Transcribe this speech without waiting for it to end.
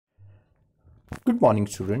Good morning,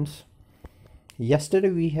 students. Yesterday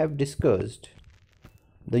we have discussed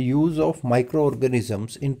the use of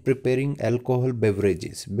microorganisms in preparing alcohol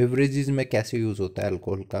beverages. Beverages में कैसे use होता है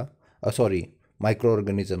alcohol का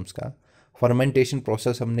microorganisms का fermentation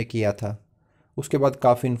process हमने किया था। उसके बाद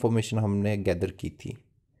काफ़ी इन्फॉर्मेशन हमने गैदर की थी।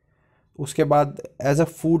 उसके बाद एज अ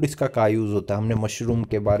फूड इसका क्या यूज़ होता है, हमने मशरूम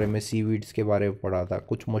के बारे में, सीवीड्स के बारे में पढ़ा था।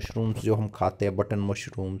 कुछ मशरूम्स जो हम खाते हैं, बटन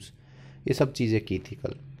मशरूम्स, ये सब चीज़ें की थी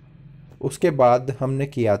कल। उसके बाद हमने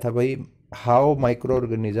किया था भाई how micro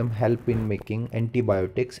organism help in making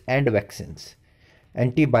antibiotics and vaccines.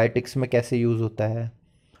 Antibiotics में कैसे यूज़ होता है।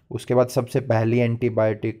 उसके बाद सबसे पहली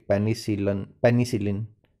एंटीबायोटिक पेनिसिलिन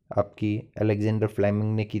आपकी अलेक्जेंडर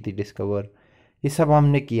फ्लेमिंग ने की थी डिस्कवर। ये सब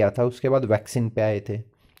हमने किया था। उसके बाद वैक्सीन पे आए थे।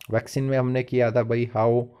 वैक्सीन में हमने किया था भाई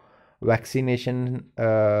how vaccination,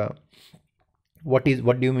 what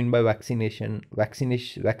do you mean by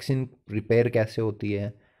vaccine prepare कैसे होती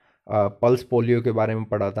है। पल्स पोलियो के बारे में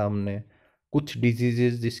पढ़ा था हमने। कुछ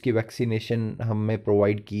डिजीज़ेस जिसकी वैक्सीनेशन हमें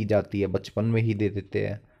प्रोवाइड की जाती है, बचपन में ही दे देते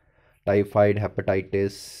हैं, टाइफाइड,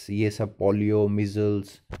 हेपेटाइटिस, ये सब, पोलियो,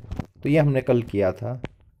 मिजल्स, तो ये हमने कल किया था।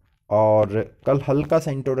 और कल हल्का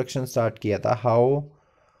सा इंट्रोडक्शन स्टार्ट किया था how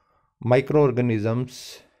micro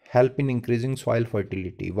organisms help in increasing soil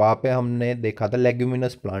fertility. वहाँ पे हमने देखा था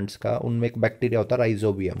लेग्यूमिनस प्लांट्स का, उनमें एक बैक्टीरिया होता है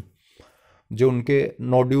राइजोबियम, जो उनके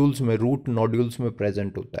नोड्यूल्स में, रूट नोड्यूल्स में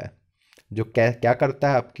प्रेजेंट होता है, जो क्या क्या करता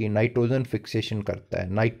है, आपकी नाइट्रोजन फिक्सेशन करता है।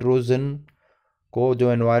 नाइट्रोजन को,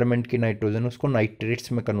 जो एनवायरनमेंट की नाइट्रोजन, उसको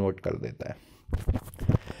नाइट्रेट्स में कन्वर्ट कर देता है।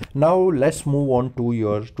 Now let's move on to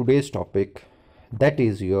your today's topic, that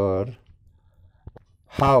is your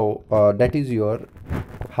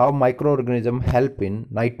how micro organism help in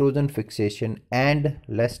nitrogen fixation and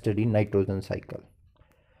let's study nitrogen cycle.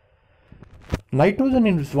 Nitrogen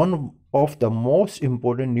is one of the most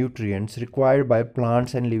important nutrients required by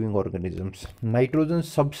plants and living organisms. Nitrogen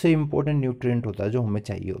सबसे important nutrient होता है जो हमें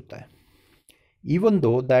चाहिए होता है. Even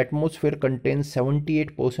though the atmosphere contains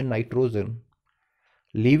 78% nitrogen,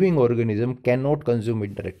 living organism cannot consume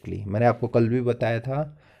it directly. मैंने आपको कल भी बताया था,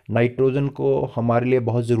 नाइट्रोजन को हमारे लिए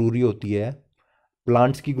बहुत ज़रूरी होती है,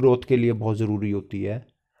 प्लांट्स की ग्रोथ के लिए बहुत ज़रूरी होती है,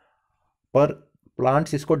 पर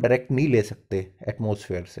प्लांट्स इसको डायरेक्ट नहीं ले सकते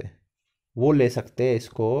एटमॉस्फेयर से। वो ले सकते हैं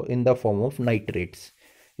इसको in the form of nitrates.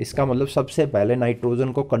 इसका मतलब सबसे पहले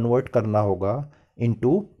नाइट्रोजन को कन्वर्ट करना होगा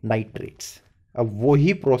इनटू नाइट्रेट्स। अब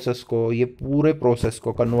वही प्रोसेस को, ये पूरे प्रोसेस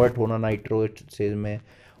को कन्वर्ट होना नाइट्रोट्स में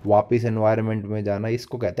वापस एनवायरनमेंट में जाना,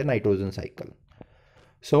 इसको कहते हैं nitrogen cycle.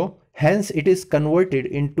 So hence it is converted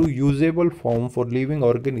into usable form for living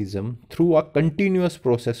organism through a continuous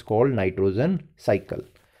process called nitrogen cycle.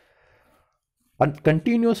 A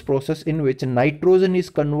continuous process in which nitrogen is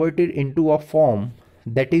converted into a form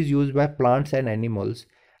that is used by plants and animals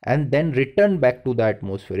and then returned back to the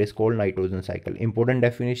atmosphere is called nitrogen cycle. Important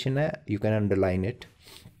definition है, you can underline it.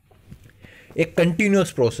 एक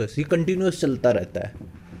continuous process, ये continuous चलता रहता है।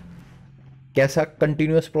 कैसा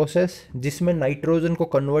continuous process? जिसमें nitrogen को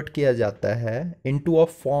convert किया जाता है into a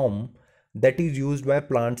form that is used by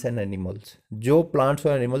plants and animals, जो प्लांट्स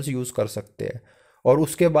और एनिमल्स यूज कर सकते हैं, और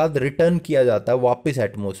उसके बाद रिटर्न किया जाता है वापस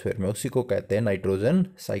एटमॉस्फेयर में, उसी को कहते हैं नाइट्रोजन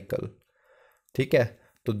साइकिल। ठीक है,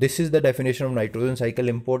 तो this is the definition of nitrogen cycle.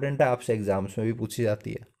 Important है, आपसे एग्जाम्स में भी पूछी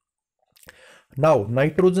जाती है। नाउ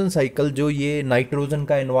नाइट्रोजन साइकिल, जो ये नाइट्रोजन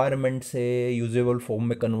का एनवायरनमेंट से यूजेबल फॉर्म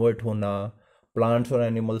में कन्वर्ट होना, प्लांट्स और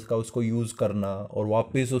एनिमल्स का उसको यूज़ करना और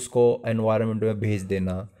वापस उसको एनवायरनमेंट में भेज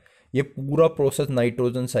देना, ये पूरा प्रोसेस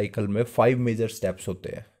नाइट्रोजन साइकिल में 5 मेजर स्टेप्स होते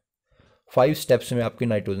हैं। 5 स्टेप्स में आपकी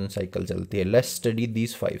नाइट्रोजन साइकिल चलती है। Let's study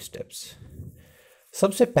these 5 steps.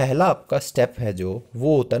 सबसे पहला आपका स्टेप है जो,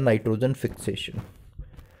 वो होता है नाइट्रोजन फिक्सेशन।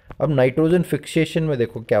 अब नाइट्रोजन फिक्सेशन में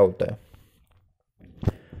देखो क्या होता है।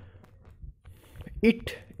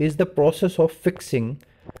 It is the process of fixing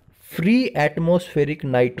free atmospheric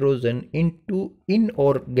nitrogen into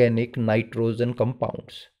inorganic nitrogen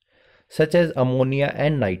compounds such as ammonia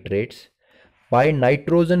and nitrates by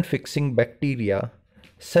nitrogen fixing bacteria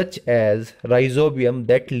such as rhizobium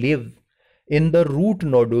that live in the root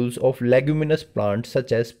nodules of leguminous plants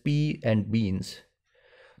such as pea and beans.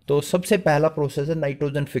 तो सबसे पहला process है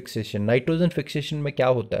nitrogen fixation. Nitrogen fixation में क्या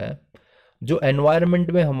होता है, जो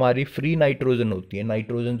environment में हमारी फ्री नाइट्रोजन होती है,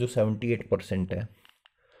 नाइट्रोजन जो 78% है,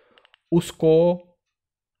 उसको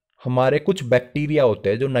हमारे कुछ बैक्टीरिया होते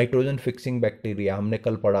हैं, जो नाइट्रोजन फिक्सिंग बैक्टीरिया, हमने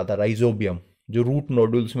कल पढ़ा था राइजोबियम, जो रूट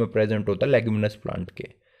नोडुल्स में प्रेजेंट होता है लेग्यूमिनस प्लांट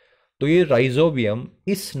के। तो ये राइजोबियम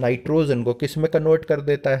इस नाइट्रोजन को किस में कन्वर्ट कर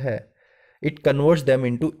देता है, it converts them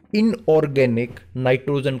into inorganic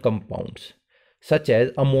nitrogen compounds such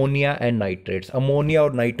as ammonia and nitrates. Ammonia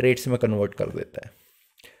और नाइट्रेट्स में कन्वर्ट कर देता है।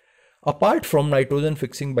 Apart from nitrogen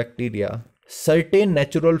fixing bacteria, certain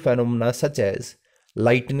natural phenomena such as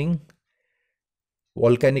lightning,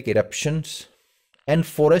 volcanic eruptions and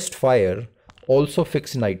forest fire also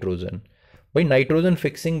fix nitrogen. भाई nitrogen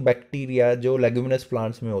fixing bacteria जो leguminous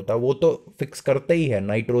plants में होता है वो तो फिक्स करते ही है,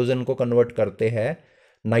 नाइट्रोजन को कन्वर्ट करते हैं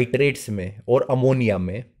नाइट्रेट्स में और अमोनिया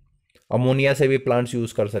में। अमोनिया से भी प्लांट्स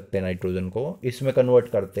यूज कर सकते हैं नाइट्रोजन को, इसमें कन्वर्ट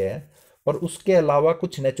करते हैं। पर उसके अलावा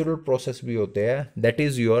कुछ नेचुरल प्रोसेस भी होते हैं, दैट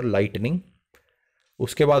इज योर लाइटनिंग,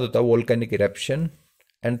 उसके बाद होता है volcanic eruption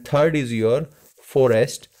and third is your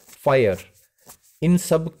forest fire. इन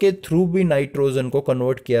सब के थ्रू भी नाइट्रोजन को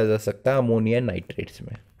कन्वर्ट किया जा सकता है अमोनिया नाइट्रेट्स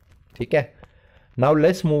में। ठीक है, now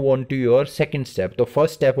let's move on to your second step. तो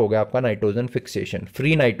फर्स्ट स्टेप हो गया आपका नाइट्रोजन फिक्सेशन,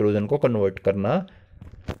 फ्री नाइट्रोजन को कन्वर्ट करना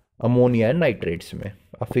अमोनिया नाइट्रेट्स में।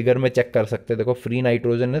 आप फिगर में चेक कर सकते हैं, देखो फ्री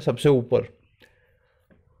नाइट्रोजन है सबसे ऊपर,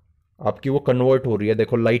 आपकी वो कन्वर्ट हो रही है,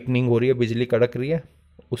 देखो लाइटनिंग हो रही है, बिजली कड़क रही है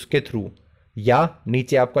उसके थ्रू, या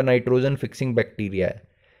नीचे आपका नाइट्रोजन फिक्सिंग बैक्टीरिया है,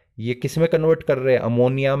 ये किस में कन्वर्ट कर रहे हैं,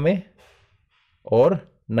 अमोनिया में और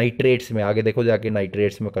नाइट्रेट्स में। आगे देखो जाके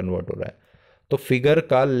नाइट्रेट्स में कन्वर्ट हो रहा है। तो फिगर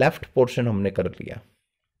का लेफ्ट पोर्शन हमने कर लिया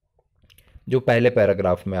जो पहले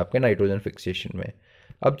पैराग्राफ में आपके नाइट्रोजन फिक्सेशन में।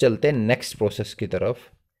 अब चलते हैं नेक्स्ट प्रोसेस की तरफ।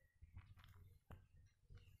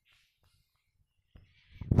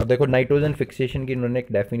 अब देखो नाइट्रोजन फिक्सेशन की इन्होंने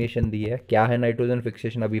एक डेफिनेशन दी है। क्या है नाइट्रोजन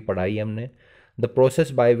फिक्सेशन, अभी पढ़ाई हमने, the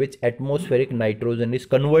process by which atmospheric nitrogen is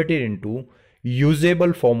converted into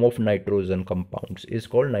usable form of nitrogen compounds is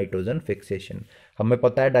called nitrogen fixation. हमें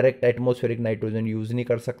पता है डायरेक्ट एटमॉस्फेरिक नाइट्रोजन यूज नहीं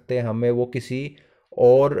कर सकते, हमें वो किसी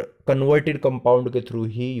और कन्वर्टेड कंपाउंड के थ्रू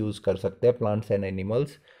ही यूज कर सकते हैं, प्लांट्स एंड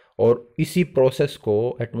एनिमल्स। और इसी प्रोसेस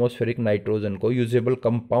को, एटमॉस्फेरिक नाइट्रोजन को यूजेबल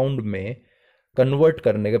कंपाउंड में कन्वर्ट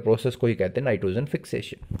करने के प्रोसेस को ही कहते हैं nitrogen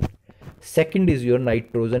fixation. Second is your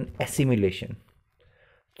nitrogen assimilation.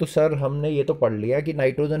 तो सर हमने ये तो पढ़ लिया कि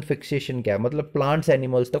नाइट्रोजन फिक्सेशन क्या है, मतलब प्लांट्स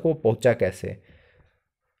एनिमल्स तक वो पहुंचा कैसे।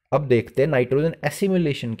 अब देखते हैं नाइट्रोजन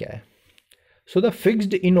एसिमिलेशन क्या है। So the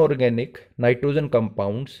fixed inorganic nitrogen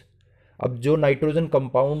compounds, अब जो नाइट्रोजन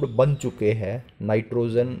कंपाउंड बन चुके हैं,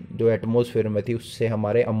 नाइट्रोजन जो एटमॉस्फेयर में थी उससे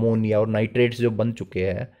हमारे अमोनिया और नाइट्रेट्स जो बन चुके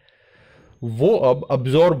हैं, वो अब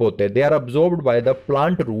अब्जॉर्ब होते हैं, they are absorbed by the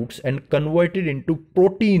plant roots and converted into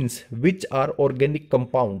proteins which are organic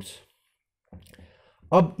compounds.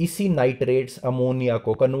 अब इसी नाइट्रेट्स अमोनिया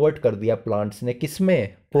को कन्वर्ट कर दिया प्लांट्स ने,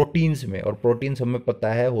 किसमें, प्रोटीन्स में। और प्रोटीन्स हमें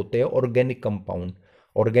पता है होते हैं ऑर्गेनिक कंपाउंड,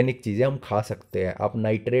 ऑर्गेनिक चीज़ें हम खा सकते हैं। आप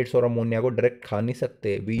नाइट्रेट्स और अमोनिया को डायरेक्ट खा नहीं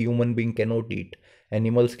सकते, we human being can not eat,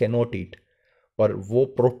 animals can not eat, पर वो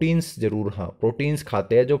प्रोटीन्स जरूर, हाँ प्रोटीन्स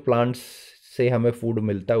खाते हैं जो प्लांट्स से हमें फूड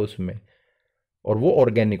मिलता है उसमें, और वो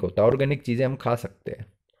ऑर्गेनिक होता है, ऑर्गेनिक चीज़ें हम खा सकते हैं।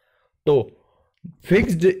 तो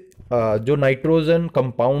फिक्स्ड जो नाइट्रोजन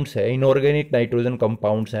कंपाउंड्स है, इनऑर्गेनिक नाइट्रोजन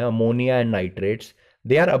कंपाउंड्स हैं ammonia and nitrates,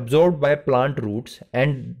 they are absorbed by plant roots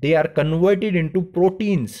and they are converted into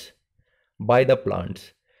proteins by the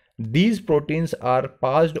plants. These proteins are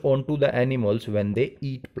passed on to the animals when they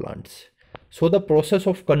eat plants. So the process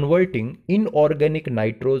of converting inorganic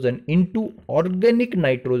nitrogen into organic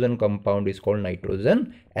nitrogen compound is called nitrogen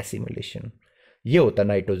assimilation. ये होता है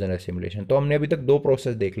nitrogen assimilation. तो हमने अभी तक दो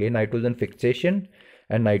process देख लिए, nitrogen fixation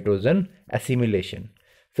and nitrogen assimilation.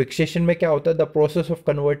 Fixation में क्या होता है, the process of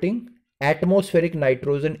converting atmospheric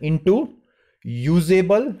nitrogen into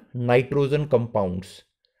usable nitrogen compounds,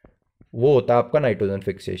 वो होता है आपका nitrogen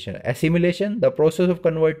fixation. Assimilation, the process of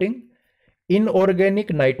converting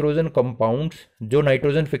inorganic nitrogen compounds जो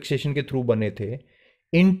नाइट्रोजन फिक्सेशन के थ्रू बने थे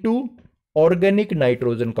into organic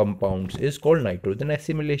nitrogen compounds is called nitrogen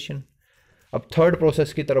assimilation. अब third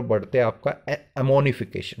process की तरफ बढ़ते हैं, आपका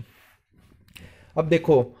अमोनिफिकेशन। अब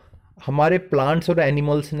देखो हमारे प्लांट्स और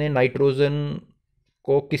एनिमल्स ने नाइट्रोजन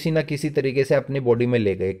को किसी ना किसी तरीके से अपनी बॉडी में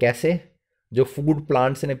ले गए। कैसे, जो फूड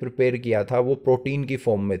प्लांट्स ने प्रिपेयर किया था वो प्रोटीन की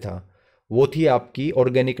फॉर्म में था, वो थी आपकी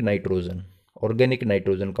ऑर्गेनिक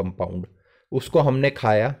नाइट्रोजन कंपाउंड, उसको हमने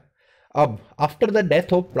खाया। अब after the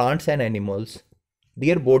death of plants and animals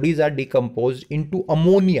their bodies are decomposed into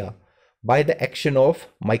ammonia by the action of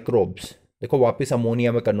microbes. देखो वापस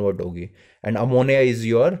अमोनिया में कन्वर्ट होगी and ammonia is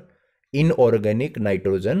your inorganic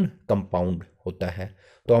nitrogen compound होता है।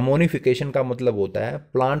 तो अमोनिफिकेशन का मतलब होता है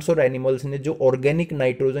प्लांट्स और एनिमल्स ने जो ऑर्गेनिक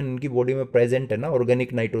नाइट्रोजन इनकी बॉडी में प्रेजेंट है ना,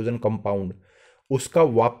 ऑर्गेनिक नाइट्रोजन कंपाउंड, उसका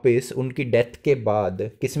वापस उनकी डेथ के बाद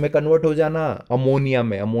किस में कन्वर्ट हो जाना, अमोनिया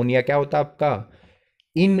में। अमोनिया क्या होता है आपका,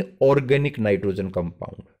 इनऑर्गेनिक नाइट्रोजन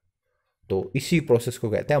कंपाउंड। तो इसी प्रोसेस को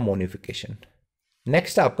कहते हैं अमोनिफिकेशन।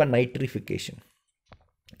 नेक्स्ट आपका नाइट्रिफिकेशन।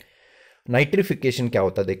 नाइट्रिफिकेशन क्या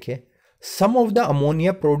होता है, देखिए, सम of the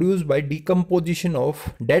ammonia produced by decomposition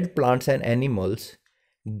of dead plants and animals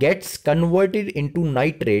gets converted into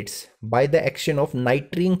nitrates by the action of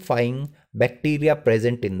nitrifying bacteria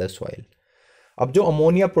present in the soil. अब जो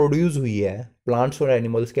अमोनिया प्रोड्यूस हुई है plants और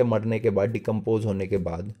एनिमल्स के मरने के बाद, डिकम्पोज होने के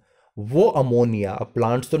बाद, वो अमोनिया, अब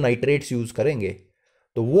प्लांट्स तो नाइट्रेट्स यूज करेंगे,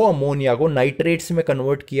 तो वो अमोनिया को नाइट्रेट्स में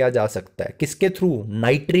कन्वर्ट किया जा सकता है। किसके थ्रू?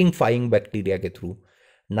 नाइट्रीफाइंग बैक्टीरिया के थ्रू।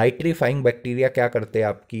 नाइट्रीफाइंग बैक्टीरिया क्या करते हैं,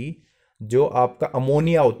 आपकी जो आपका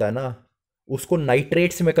अमोनिया होता है ना, उसको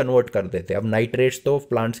नाइट्रेट्स में कन्वर्ट कर देते हैं। अब नाइट्रेट्स तो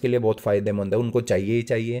प्लांट्स के लिए बहुत फायदेमंद है, उनको चाहिए ही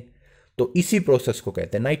चाहिए, तो इसी प्रोसेस को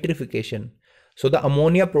कहते हैं nitrification. So the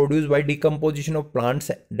ammonia produce by decomposition of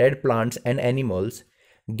plants, dead plants and animals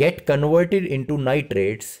get converted into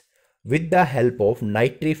nitrates with the help of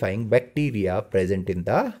nitrifying bacteria present in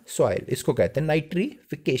the soil. इसको कहते हैं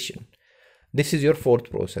nitrification. This is your fourth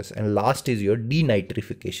process and last is your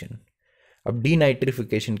denitrification. अब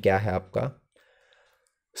denitrification क्या है आपका?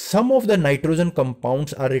 Some of the nitrogen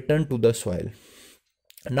compounds are returned to the soil.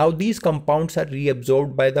 Now these compounds are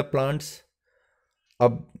reabsorbed by the plants.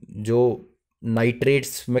 अब जो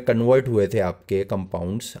nitrates में convert हुए थे आपके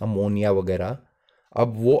कंपाउंड्स, अमोनिया वगैरह,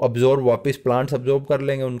 अब वो अब्जॉर्ब, वापस प्लांट्स अब्जॉर्ब कर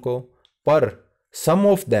लेंगे उनको, पर सम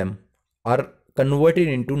of them are converted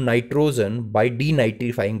into nitrogen bye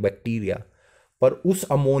denitrifying bacteria. पर उस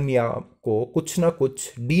अमोनिया को कुछ ना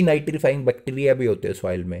कुछ डीनाइट्रीफाइंग बैक्टीरिया भी होते हैं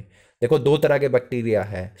सॉइल में। देखो दो तरह के बैक्टीरिया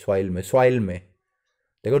है सॉइल में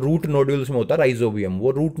देखो, रूट नोड्यूल्स में होता है राइजोबियम,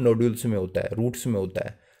 वो रूट नोड्यूल्स में होता है, रूट्स में होता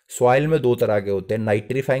है। सॉइल में दो तरह के होते हैं,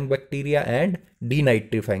 nitrifying bacteria and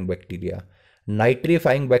denitrifying bacteria.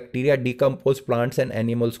 Nitrifying bacteria decompose plants and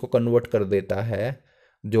animals को कन्वर्ट कर देता है,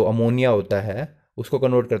 जो अमोनिया होता है उसको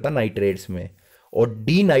कन्वर्ट करता है नाइट्रेट्स में, और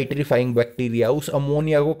डीनाइट्रीफाइंग बैक्टीरिया उस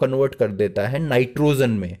अमोनिया को कन्वर्ट कर देता है नाइट्रोजन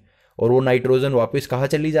में, और वो नाइट्रोजन वापस कहाँ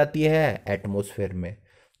चली जाती है? एटमॉस्फेयर में।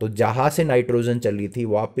 तो जहाँ से नाइट्रोजन चली थी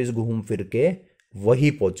वापस घूम फिर के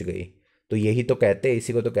वही पहुँच गई। तो यही तो कहते हैं,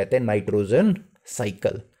 इसी को तो कहते हैं नाइट्रोजन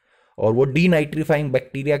साइकिल। और वो डीनाइट्रीफाइंग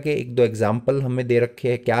बैक्टीरिया के एक दो एग्जाम्पल हमें दे रखे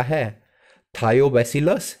हैं, क्या है?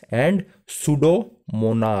 Thiobacillus and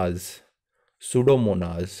Pseudomonas.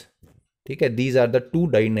 ठीक है, these are the two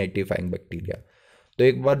denitrifying bacteria. तो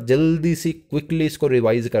एक बार जल्दी सी क्विकली इसको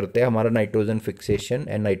रिवाइज करते हैं। हमारा nitrogen fixation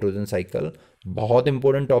and nitrogen cycle बहुत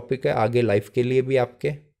इंपॉर्टेंट टॉपिक है आगे लाइफ के लिए भी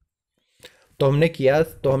आपके। तो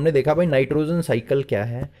हमने देखा भाई नाइट्रोजन साइकिल क्या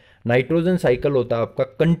है। नाइट्रोजन साइकिल होता है आपका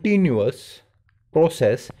continuous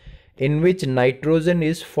process in which nitrogen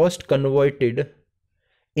is first converted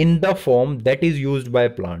in the form that is used by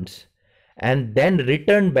plants and then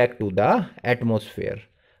returned back to the atmosphere.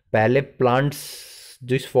 पहले प्लांट्स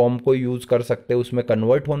जिस फॉर्म को यूज कर सकते हैं उसमें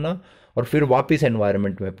कन्वर्ट होना और फिर वापस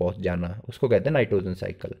एनवायरनमेंट में पहुंच जाना, उसको कहते हैं नाइट्रोजन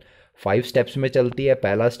साइकिल। 5 स्टेप्स में चलती है।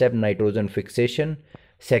 पहला step nitrogen fixation,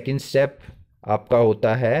 second step आपका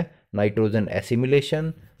होता है नाइट्रोजन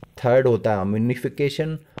एसिमिलेशन, थर्ड होता है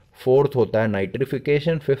अम्यूनिफिकेशन, फोर्थ होता है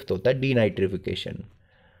नाइट्रिफिकेशन, फिफ्थ होता है डीनाइट्रिफिकेशन।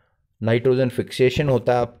 नाइट्रोजन फिक्सेशन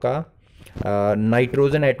होता है आपका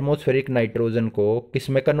नाइट्रोजन, एटमॉस्फेरिक नाइट्रोजन को किस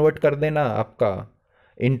में कन्वर्ट कर देना आपका?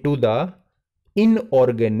 Into the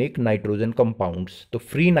inorganic nitrogen compounds. तो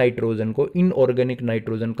फ्री नाइट्रोजन को इनऑर्गेनिक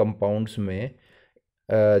नाइट्रोजन कंपाउंड्स में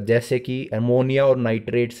जैसे कि अमोनिया और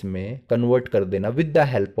नाइट्रेट्स में कन्वर्ट कर देना with the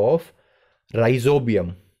help of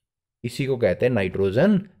rhizobium. इसी को कहते हैं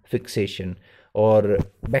नाइट्रोजन फिक्सेशन। और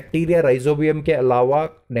बैक्टीरिया राइजोबियम के अलावा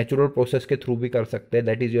नेचुरल प्रोसेस के थ्रू भी कर सकते हैं,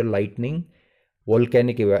 that is your lightning,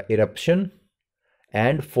 volcanic eruption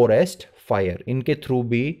and forest fire. इनके थ्रू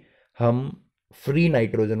भी हम फ्री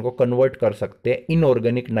नाइट्रोजन को कन्वर्ट कर सकते हैं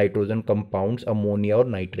इनऑर्गेनिक नाइट्रोजन कंपाउंड्स अमोनिया और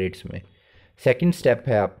नाइट्रेट्स में। सेकंड स्टेप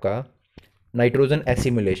है आपका नाइट्रोजन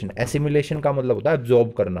एसिमिलेशन। एसिमिलेशन का मतलब होता है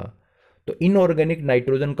एब्जॉर्ब करना। तो inorganic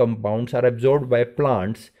nitrogen compounds are absorbed by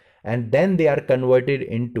plants and then they are converted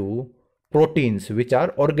into proteins which are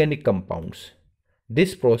organic compounds.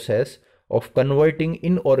 This process of converting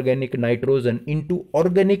inorganic nitrogen into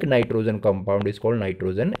organic nitrogen compound is called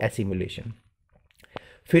nitrogen assimilation.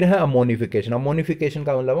 फिर है ammonification. Ammonification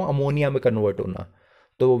का मतलब ammonia में convert होना।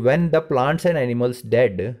 तो when the plants and animals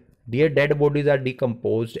dead, their dead bodies are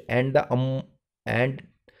decomposed and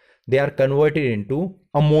they are converted into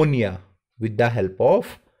ammonia with the help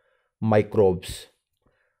of microbes.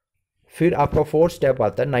 फिर आपका fourth step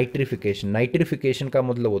आता है नाइट्रिफिकेशन। नाइट्रिफिकेशन का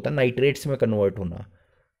मतलब होता है नाइट्रेट्स में कन्वर्ट होना।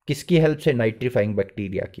 किसकी हेल्प से? नाइट्रीफाइंग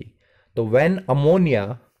बैक्टीरिया की। तो when ammonia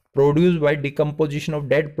produced by decomposition of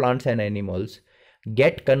dead plants and animals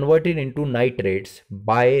get converted into nitrates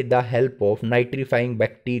by the help of nitrifying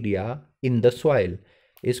bacteria in the soil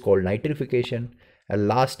is called nitrification.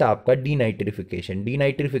 Last आपका denitrification.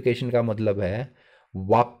 Denitrification का मतलब है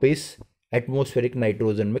वापस atmospheric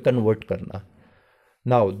nitrogen में convert करना।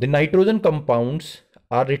 Now, the nitrogen compounds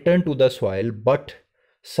are returned to the soil, but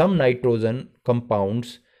some nitrogen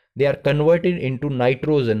compounds, they are converted into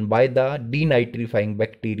nitrogen by the denitrifying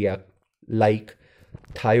bacteria like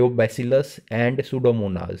thiobacillus and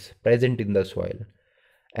pseudomonas present in the soil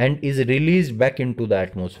and is released back into the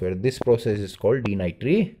atmosphere. This process is called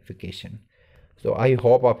denitrification. तो I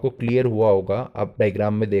hope आपको clear हुआ होगा. आप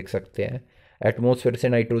diagram में देख सकते हैं atmosphere से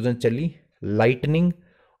नाइट्रोजन चली, लाइटनिंग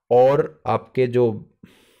और आपके जो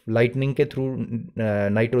लाइटनिंग के थ्रू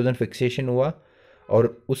नाइट्रोजन फिक्सेशन हुआ,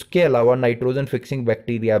 और उसके अलावा नाइट्रोजन फिक्सिंग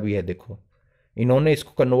बैक्टीरिया भी है. देखो इन्होंने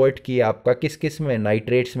इसको कन्वर्ट किया आपका किस किस में,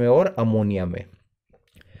 नाइट्रेट्स में और अमोनिया में.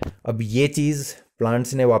 अब ये चीज़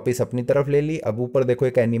प्लांट्स ने वापस अपनी तरफ ले ली. अब ऊपर देखो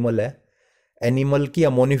एक एनिमल है, एनिमल की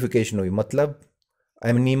अमोनिफिकेशन हुई, मतलब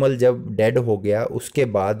एनिमल जब डेड हो गया उसके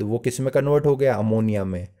बाद वो किस में कन्वर्ट हो गया, अमोनिया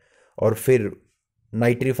में. और फिर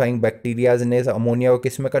नाइट्रीफाइंग बैक्टीरियाज ने अमोनिया को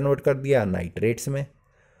किस में कन्वर्ट कर दिया, नाइट्रेट्स में.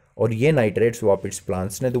 और ये नाइट्रेट्स वापस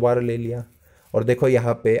प्लांट्स ने दोबारा ले लिया. और देखो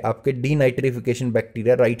यहाँ पे आपके डीनाइट्रिफिकेशन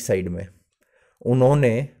बैक्टीरिया राइट साइड में,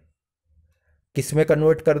 उन्होंने किस में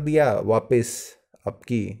कन्वर्ट कर दिया, वापस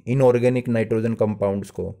आपकी इनऑर्गेनिक नाइट्रोजन कंपाउंड्स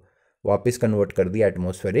को वापस कन्वर्ट कर दिया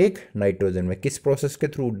एटमॉस्फेरिक नाइट्रोजन में. किस प्रोसेस के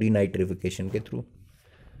थ्रू, डीनाइट्रिफिकेशन के थ्रू.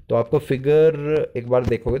 तो आपको फिगर एक बार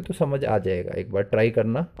देखोगे तो समझ आ जाएगा, एक बार ट्राई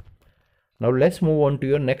करना. Now let's move on to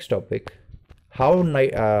your next topic, how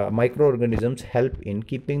micro organisms help in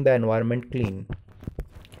keeping the environment clean.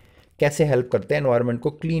 कैसे हेल्प करते हैं एनवायरनमेंट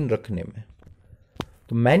को क्लीन रखने में.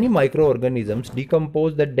 तो many micro organisms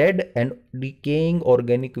decompose the dead and decaying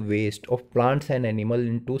organic waste of plants and animal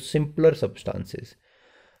into simpler substances.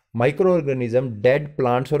 Micro organism dead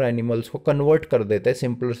plants और animals को convert कर देते हैं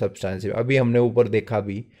सिंपलर सब्सटेंस में. अभी हमने ऊपर देखा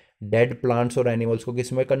भी, डेड प्लांट्स और एनिमल्स को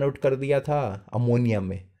किस में कन्वर्ट कर दिया था, अमोनिया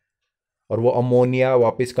में. और वो अमोनिया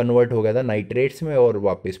वापस कन्वर्ट हो गया था नाइट्रेट्स में और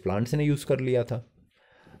वापस प्लांट्स ने यूज़ कर लिया था.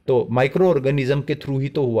 तो माइक्रो ऑर्गेनिज्म के थ्रू ही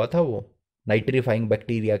तो हुआ था वो, नाइट्रीफाइंग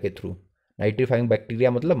बैक्टीरिया के थ्रू. नाइट्रीफाइंग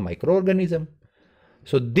बैक्टीरिया मतलब micro organism.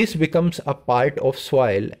 So this becomes a part of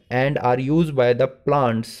soil and are used by the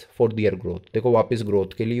plants for their growth. देखो वापस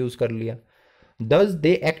ग्रोथ के लिए यूज कर लिया. Thus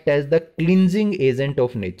they act as the cleansing agent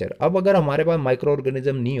of nature. अब अगर हमारे पास माइक्रो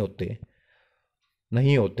ऑर्गेनिज्म नहीं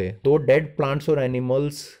होते तो डेड प्लांट्स और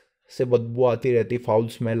एनिमल्स से बदबू आती रहती, फाउल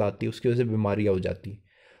स्मेल आती, उसकी वजह से बीमारियां हो जाती.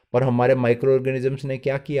 पर हमारे माइक्रो ऑर्गेनिजम्स ने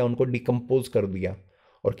क्या किया, उनको डिकम्पोज कर दिया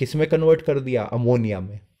और किस में कन्वर्ट कर दिया, अमोनिया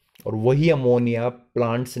में. और वही अमोनिया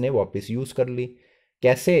प्लांट्स ने वापस यूज कर ली.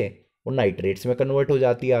 कैसे, वो नाइट्रेट्स में कन्वर्ट हो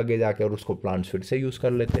जाती है आगे जाके और उसको प्लांट्स फिर से यूज़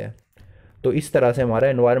कर लेते हैं. तो इस तरह से हमारा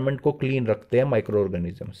एनवायरनमेंट को क्लीन रखते हैं micro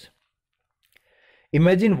organisms.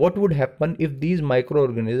 Imagine what would happen if these micro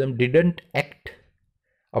organism didn't act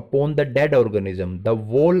upon the dead organism. The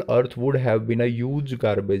whole earth would have been a huge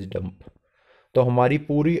garbage dump. तो हमारी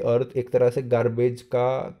पूरी अर्थ एक तरह से गार्बेज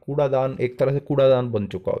का कूड़ादान, एक तरह से कूड़ादान बन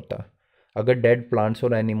चुका होता अगर डेड प्लांट्स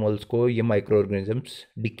और एनिमल्स को ये माइक्रो ऑर्गेनिजम्स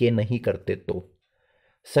डिके नहीं करते तो.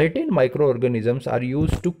 Certain microorganisms are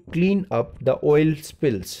used to clean up the oil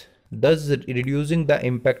spills, thus reducing the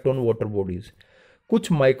impact on water bodies.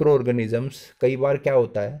 कुछ माइक्रो ऑर्गेनिजम्स, कई बार क्या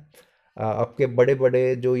होता है, आपके बड़े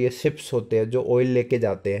बड़े जो ये शिप्स होते हैं जो ऑयल लेके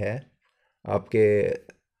जाते हैं आपके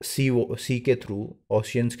सी के थ्रू,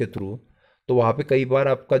 ओशियंस के थ्रू, तो वहाँ पे कई बार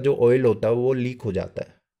आपका जो ऑयल होता है वो लीक हो जाता है.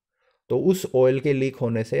 तो उस ऑयल के लीक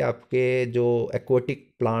होने से आपके जो एक्वाटिक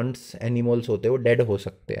प्लांट्स एनिमल्स होते हैं वो डेड हो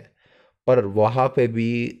सकते हैं. पर वहाँ पे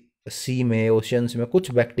भी सी में, ओशंस में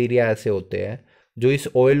कुछ बैक्टीरिया ऐसे होते हैं जो इस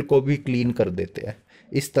ऑयल को भी क्लीन कर देते हैं.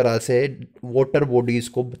 इस तरह से वाटर बॉडीज़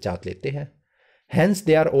को बचा लेते हैं. Hence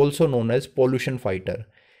they are also known as pollution fighter.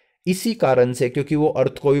 इसी कारण से, क्योंकि वो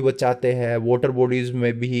अर्थ को भी बचाते हैं, वाटर बॉडीज़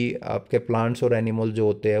में भी आपके प्लांट्स और एनिमल जो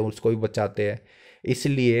होते हैं उसको भी बचाते हैं,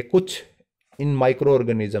 इसलिए कुछ इन माइक्रो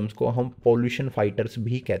ऑर्गेनिजम्स को हम पोल्यूशन फाइटर्स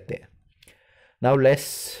भी कहते हैं. Now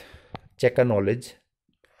let's check a knowledge.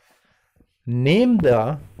 Name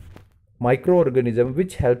the micro organism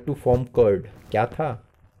which help to form curd. क्या था,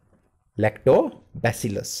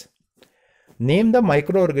 lactobacillus. Name the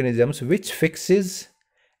micro organisms which fixes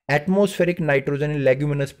atmospheric nitrogen in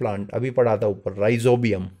leguminous plant. अभी पढ़ा था ऊपर,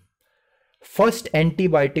 rhizobium. First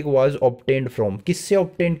antibiotic was obtained from. किससे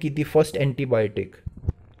obtain की थी first antibiotic,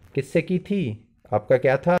 किससे की थी, आपका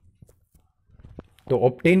क्या था, तो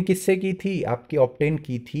ऑब्टेन किससे की थी, आपकी ऑब्टेन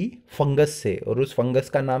की थी फंगस से. और उस फंगस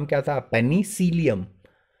का नाम क्या था, पेनिसिलियम.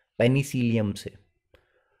 पेनिसिलियम से.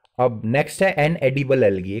 अब नेक्स्ट है एन एडिबल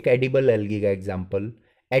एल्गी. एक एडिबल एल्गी का एग्जांपल,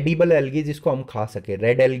 एडिबल एल्गी जिसको हम खा सके.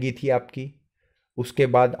 रेड एल्गी थी आपकी, उसके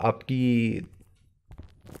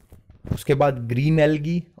बाद ग्रीन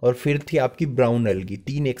एल्गी और फिर थी आपकी ब्राउन एल्गी.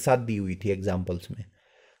 तीन एक साथ दी हुई थी एग्जांपल्स में.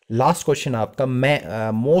 लास्ट क्वेश्चन आपका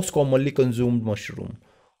मोस्ट कॉमनली कंज्यूम्ड मशरूम,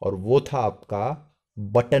 और वो था आपका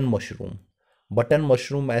बटन मशरूम. बटन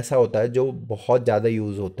मशरूम ऐसा होता है जो बहुत ज़्यादा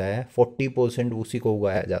यूज़ होता है, 40% उसी को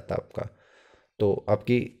उगाया जाता है आपका. तो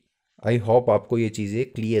आपकी आई होप आपको ये चीज़ें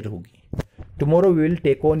क्लियर होगी. Tomorrow we will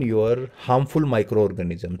take on your harmful micro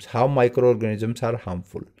organisms. How micro organisms are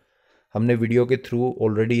harmful. हमने वीडियो के थ्रू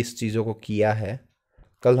ऑलरेडी इस चीज़ों को किया है.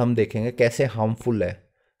 कल हम देखेंगे कैसे हार्मफुल है.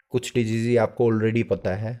 कुछ डिजीज़ आपको ऑलरेडी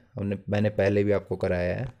पता है, मैंने पहले भी आपको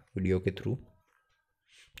कराया है वीडियो के थ्रू.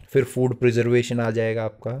 फिर फूड प्रिजर्वेशन आ जाएगा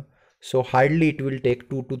आपका. सो hardly it will take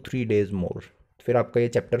 2 to 3 days मोर. फिर आपका ये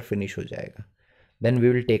चैप्टर फिनिश हो जाएगा. Then we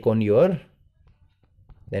will take on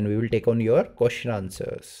your question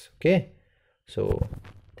answers. Okay, so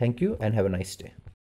thank you and have a nice day.